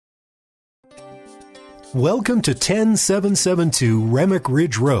Welcome to 10772 Remmick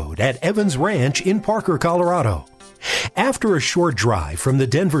Ridge Road at Evans Ranch in Parker, Colorado. After a short drive from the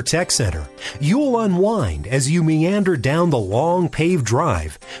Denver Tech Center, you'll unwind as you meander down the long paved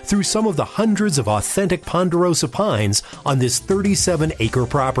drive through some of the hundreds of authentic ponderosa pines on this 37-acre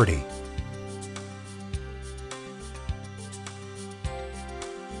property.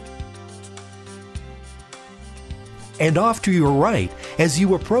 And off to your right, as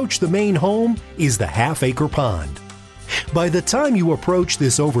you approach the main home, is the half-acre pond. By the time you approach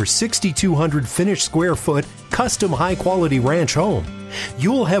this over 6,200 finished square foot, custom high-quality ranch home,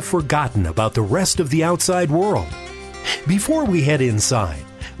 you'll have forgotten about the rest of the outside world. Before we head inside,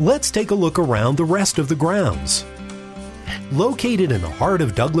 let's take a look around the rest of the grounds. Located in the heart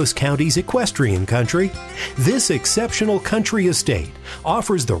of Douglas County's equestrian country, this exceptional country estate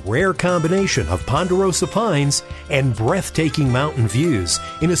offers the rare combination of ponderosa pines and breathtaking mountain views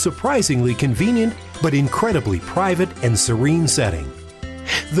in a surprisingly convenient but incredibly private and serene setting.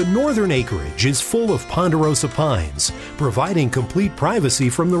 The northern acreage is full of ponderosa pines, providing complete privacy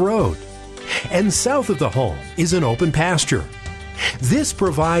from the road. And south of the home is an open pasture. This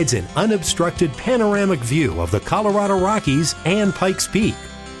provides an unobstructed panoramic view of the Colorado Rockies and Pikes Peak.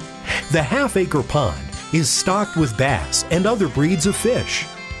 The half-acre pond is stocked with bass and other breeds of fish.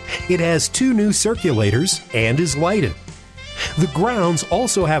 It has 2 new circulators and is lighted. The grounds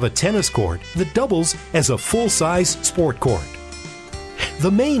also have a tennis court that doubles as a full-size sport court.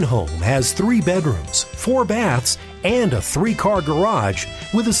 The main home has 3 bedrooms, 4 baths, and a 3-car garage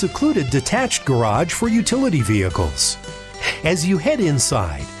with a secluded detached garage for utility vehicles. As you head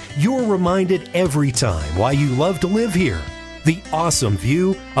inside, you're reminded every time why you love to live here. The awesome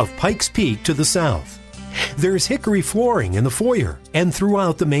view of Pikes Peak to the south. There's hickory flooring in the foyer and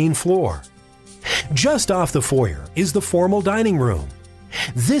throughout the main floor. Just off the foyer is the formal dining room.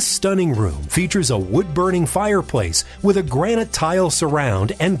 This stunning room features a wood-burning fireplace with a granite tile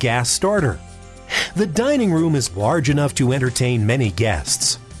surround and gas starter. The dining room is large enough to entertain many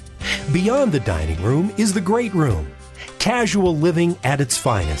guests. Beyond the dining room is the great room. Casual living at its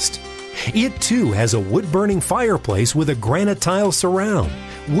finest. It too has a wood-burning fireplace with a granite tile surround,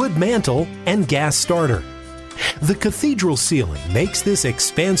 wood mantel, and gas starter. The cathedral ceiling makes this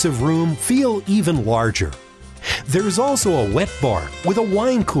expansive room feel even larger. There's also a wet bar with a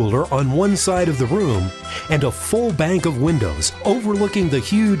wine cooler on one side of the room and a full bank of windows overlooking the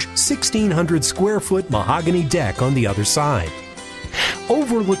huge 1,600 square foot mahogany deck on the other side.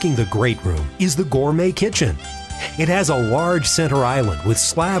 Overlooking the great room is the gourmet kitchen. It has a large center island with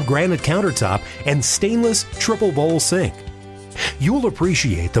slab granite countertop and stainless triple bowl sink. You'll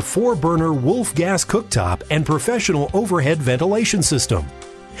appreciate the 4-burner Wolf gas cooktop and professional overhead ventilation system.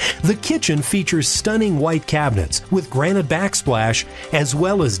 The kitchen features stunning white cabinets with granite backsplash as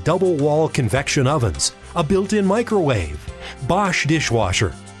well as double-wall convection ovens, a built-in microwave, Bosch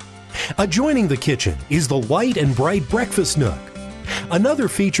dishwasher. Adjoining the kitchen is the light and bright breakfast nook. Another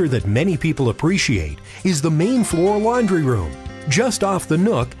feature that many people appreciate is the main floor laundry room, just off the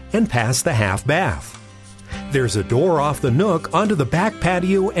nook and past the half bath. There's a door off the nook onto the back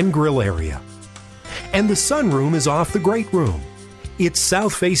patio and grill area. And the sunroom is off the great room. Its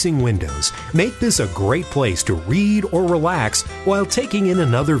south-facing windows make this a great place to read or relax while taking in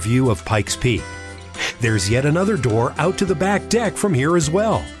another view of Pikes Peak. There's yet another door out to the back deck from here as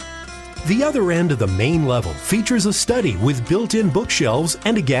well. The other end of the main level features a study with built-in bookshelves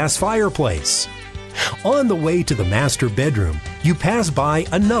and a gas fireplace. On the way to the master bedroom, you pass by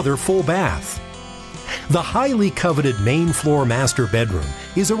another full bath. The highly coveted main floor master bedroom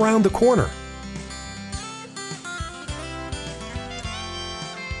is around the corner.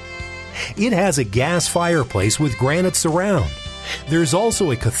 It has a gas fireplace with granite surround. There's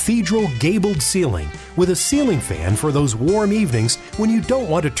also a cathedral gabled ceiling with a ceiling fan for those warm evenings when you don't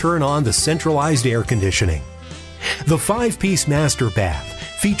want to turn on the centralized air conditioning. The 5-piece master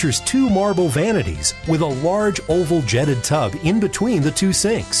bath features 2 marble vanities with a large oval jetted tub in between the 2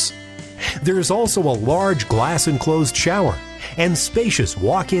 sinks. There's also a large glass-enclosed shower and spacious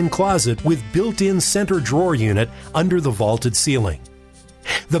walk-in closet with built-in center drawer unit under the vaulted ceiling.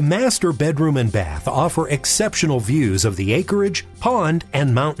 The master bedroom and bath offer exceptional views of the acreage, pond,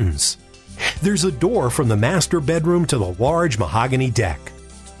 and mountains. There's a door from the master bedroom to the large mahogany deck.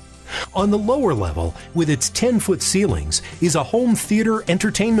 On the lower level, with its 10-foot ceilings, is a home theater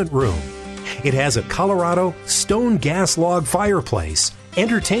entertainment room. It has a Colorado stone gas log fireplace,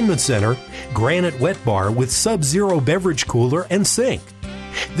 entertainment center, granite wet bar with sub-zero beverage cooler and sink.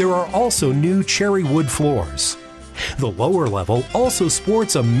 There are also new cherry wood floors. The lower level also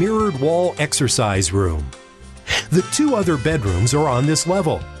sports a mirrored wall exercise room. The 2 other bedrooms are on this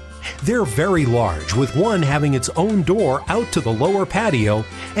level. They're very large, with one having its own door out to the lower patio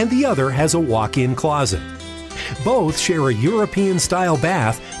and the other has a walk-in closet. Both share a European-style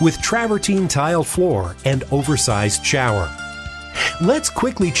bath with travertine tile floor and oversized shower. Let's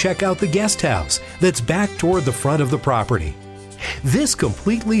quickly check out the guest house that's back toward the front of the property. This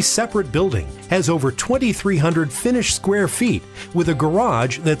completely separate building has over 2,300 finished square feet with a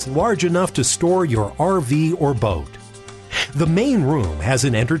garage that's large enough to store your RV or boat. The main room has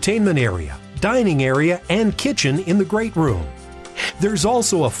an entertainment area, dining area, and kitchen in the great room. There's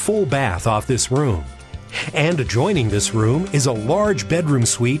also a full bath off this room. And adjoining this room is a large bedroom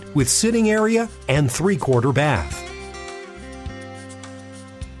suite with sitting area and 3/4 bath.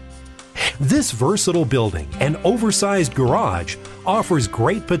 This versatile building and oversized garage offers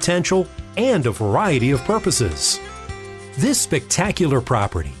great potential and a variety of purposes. This spectacular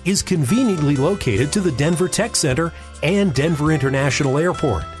property is conveniently located to the Denver Tech Center and Denver International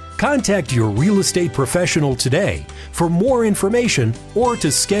Airport. Contact your real estate professional today for more information or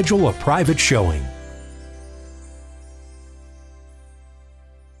to schedule a private showing.